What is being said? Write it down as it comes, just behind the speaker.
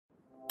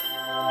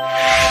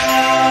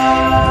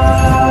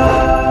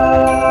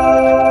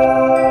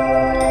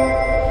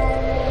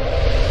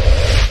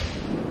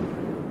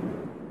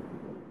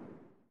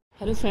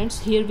friends,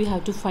 here we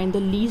have to find the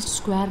least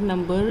square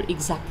number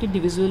exactly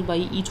divisible by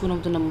each one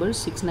of the numbers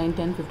 6, 9,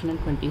 10, 15 and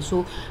 20.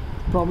 So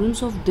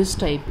problems of this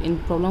type, in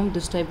problem of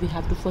this type we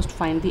have to first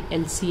find the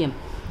LCM.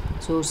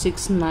 So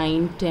 6,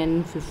 9,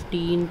 10,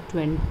 15,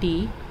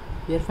 20,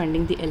 we are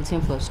finding the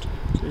LCM first.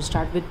 So we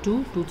start with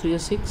 2, 2 3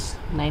 is 6,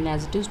 9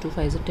 as it is, 2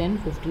 5 is 10,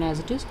 15 as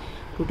it is,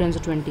 2 10 is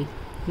 20.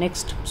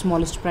 Next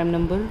smallest prime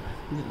number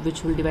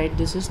which will divide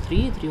this is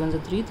 3, 3 1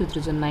 is 3, 3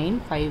 3 is 9,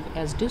 5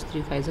 as it is,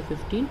 3 5 is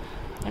 15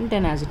 and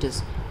 10 as it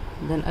is.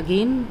 Then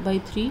again by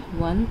 3,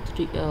 1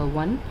 3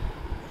 1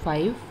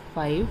 5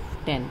 5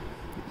 10.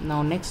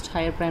 Now next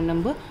higher prime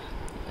number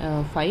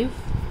 5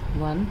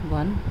 1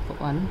 1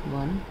 1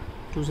 1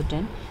 2 is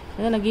 10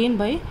 and then again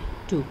by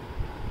 2.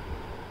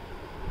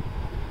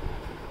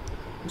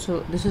 So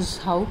this is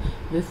how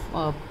we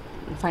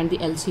find the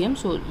LCM.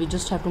 So we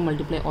just have to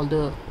multiply all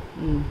the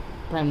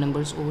prime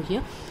numbers over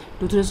here.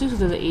 2 3 6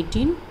 is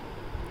 18.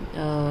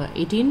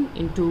 18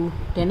 into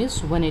 10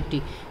 is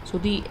 180. So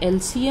the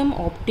LCM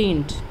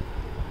obtained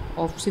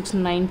of 6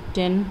 9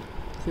 10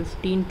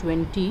 15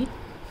 20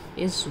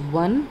 is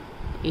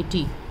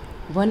 180.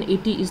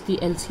 180 is the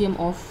LCM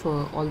of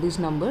all these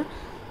numbers.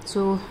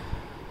 So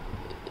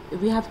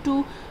we have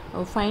to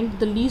find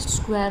the least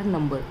square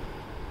number,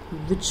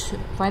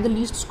 find the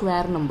least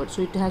square number.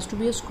 So it has to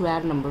be a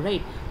square number,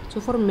 right? So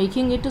for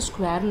making it a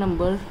square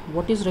number,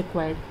 what is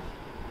required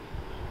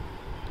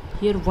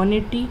here?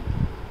 180.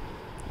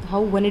 How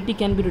 180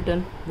 can be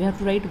written? We have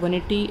to write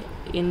 180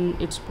 in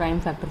its prime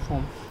factor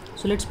form.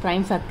 So let's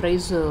prime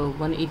factorize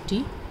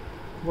 180.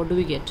 What do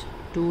we get?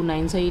 2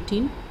 9s are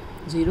 18,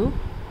 0.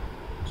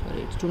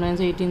 Sorry, it's 2 9s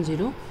are 18,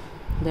 0.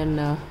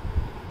 Then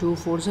 2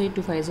 4s are 8,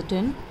 2 5s are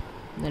 10.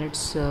 Then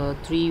it's 3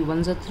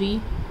 1s are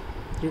 3,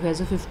 3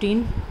 5s are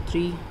 15,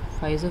 3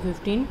 5s are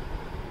 15,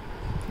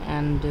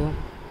 and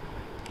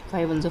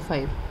 5 1s are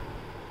 5.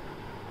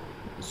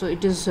 So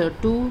it is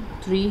 2,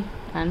 3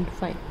 and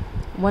 5.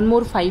 One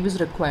more 5 is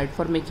required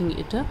for making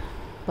it a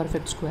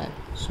perfect square.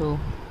 So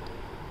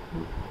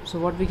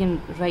what we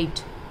can write,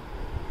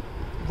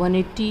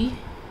 180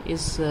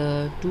 is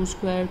 2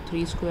 square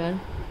 3 square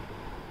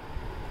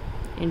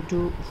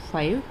into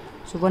 5.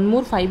 So one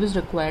more 5 is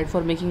required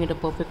for making it a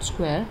perfect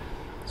square.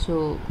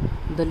 So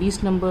the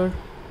least number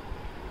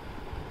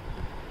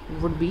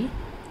would be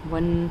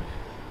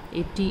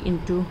 180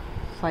 into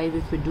 5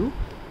 if we do.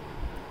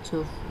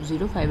 So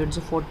 0, 5 8s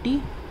are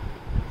 40,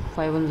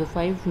 5 1s are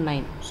 5,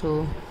 9.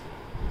 So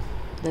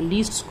the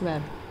least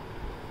square,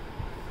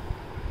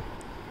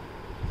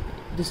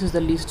 this is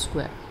the least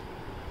square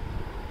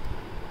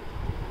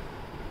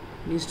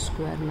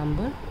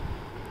number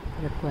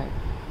required.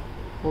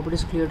 Hope it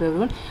is clear to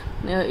everyone.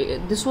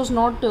 This was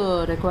not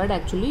required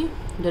actually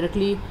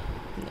directly.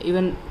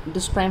 Even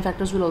this prime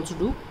factors will also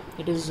do.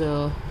 It is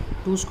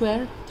 2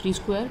 square 3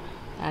 square,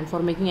 and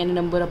for making any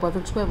number a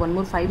perfect square, one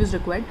more 5 is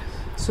required.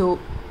 So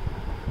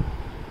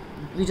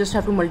we just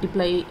have to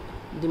multiply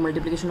the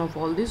multiplication of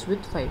all this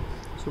with 5.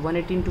 So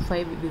 180 into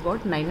 5 we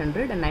got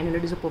 900, and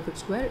 900 is a perfect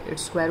square.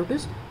 Its square root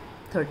is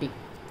 30.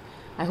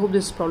 I hope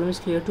this problem is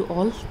clear to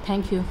all.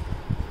 Thank you.